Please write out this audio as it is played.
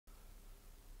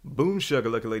Boom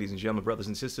shakalaka, ladies and gentlemen, brothers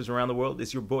and sisters around the world.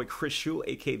 It's your boy Chris Shule,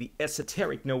 aka the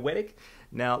Exoteric Noetic.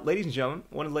 Now, ladies and gentlemen,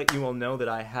 I want to let you all know that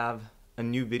I have a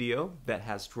new video that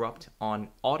has dropped on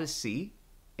Odysee,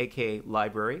 aka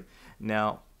Library.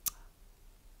 Now,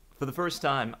 for the first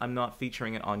time, I'm not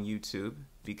featuring it on YouTube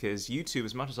because YouTube,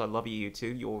 as much as I love you,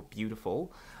 YouTube, you're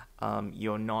beautiful.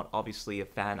 You're not obviously a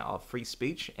fan of free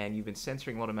speech, and you've been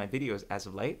censoring a lot of my videos as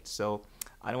of late. So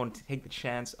I don't want to take the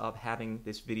chance of having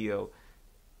this video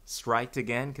striked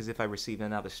again, because if I receive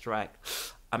another strike,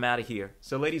 I'm out of here.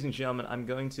 So ladies and gentlemen, I'm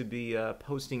going to be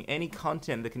posting any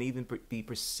content that can even be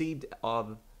perceived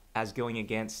of as going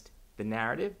against the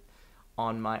narrative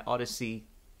on my Odysee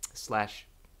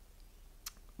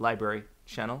 / library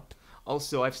channel.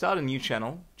 Also, I've started a new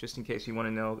channel, just in case you want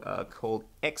to know, called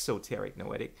Exoteric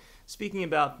Noetic, speaking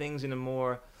about things in a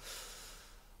more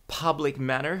public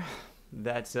manner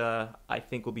that I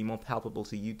think will be more palpable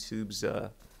to YouTube's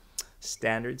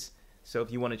standards. So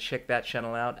if you want to check that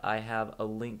channel out, I have a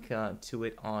link to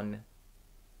it on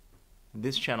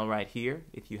this channel right here.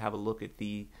 If you have a look at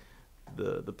the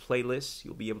playlist,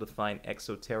 you'll be able to find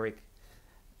Exoteric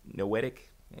Noetic,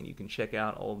 and you can check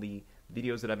out all the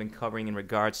videos that I've been covering in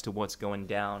regards to what's going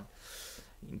down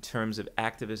in terms of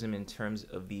activism, in terms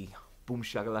of the boom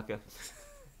shakalaka.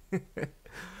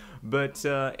 But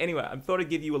anyway, I thought I'd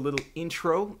give you a little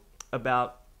intro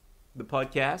about the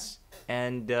podcast,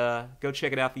 and go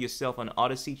check it out for yourself on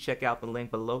Odysee. Check out the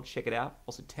link below. Check it out.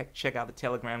 Also, check out the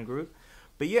Telegram group.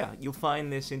 But yeah, you'll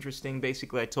find this interesting.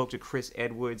 Basically, I talked to Chris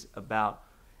Edwards about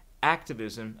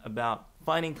activism, about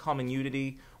finding common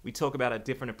unity. We talk about our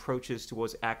different approaches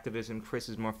towards activism. Chris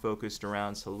is more focused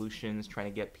around solutions, trying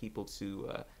to get people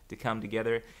to come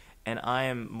together, and I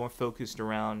am more focused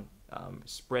around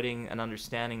spreading an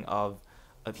understanding of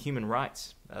human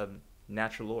rights, of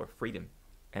natural law, freedom,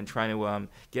 and trying to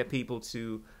get people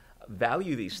to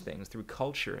value these things through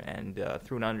culture and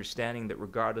through an understanding that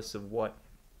regardless of what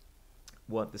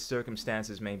the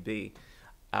circumstances may be,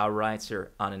 our rights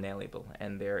are unalienable,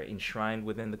 and they're enshrined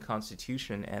within the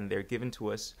Constitution, and they're given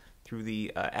to us through the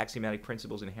axiomatic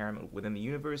principles inherent within the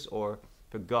universe, or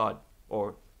for God,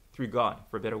 or through God,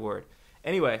 for a better word.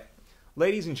 Anyway,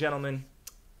 ladies and gentlemen,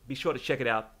 be sure to check it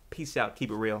out. Peace out.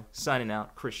 Keep it real. Signing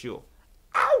out. Chris Shule.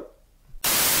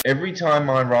 Every time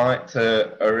my rights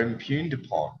are impugned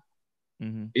upon,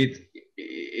 it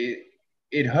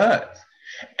hurts.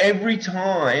 Every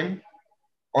time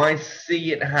I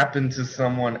see it happen to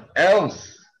someone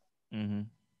else,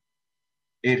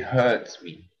 it hurts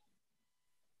me.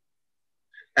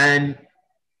 And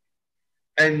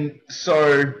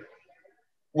so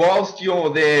whilst you're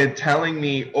there telling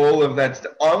me all of that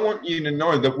stuff, I want you to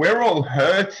know that we're all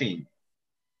hurting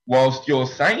whilst you're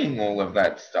saying all of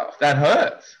that stuff. That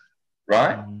hurts,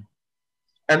 right?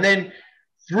 And then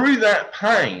through that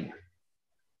pain,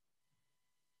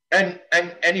 and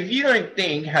if you don't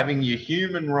think having your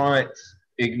human rights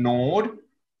ignored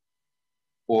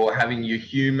or having your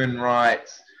human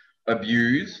rights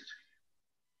abused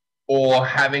or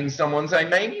having someone say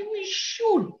maybe we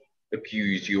should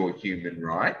abuse your human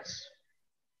rights,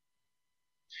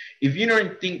 if you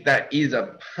don't think that is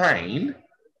a pain,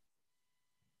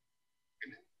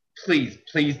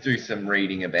 please do some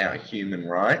reading about human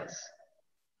rights.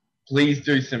 Please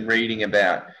do some reading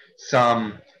about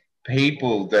some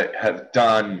people that have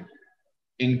done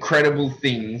incredible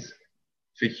things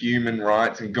for human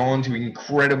rights and gone to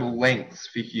incredible lengths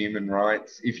for human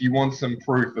rights. If you want some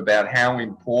proof about how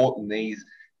important these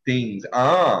things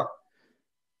are.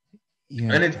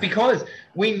 Yeah. And it's because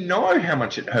we know how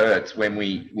much it hurts when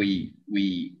we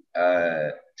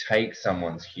take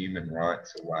someone's human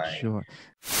rights away. Sure.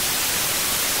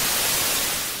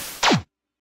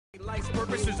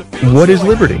 What is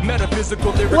liberty?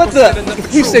 What the?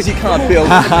 Who says you can't build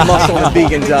muscle on a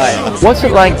vegan diet? What's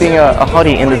it like being a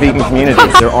hottie in the vegan community?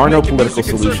 There are no political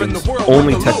solutions,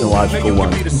 only technological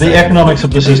ones. The economics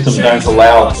of the system don't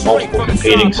allow multiple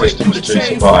competing systems to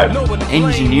survive.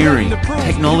 Engineering,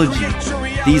 technology,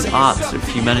 these arts of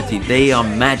humanity, they are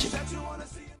magic.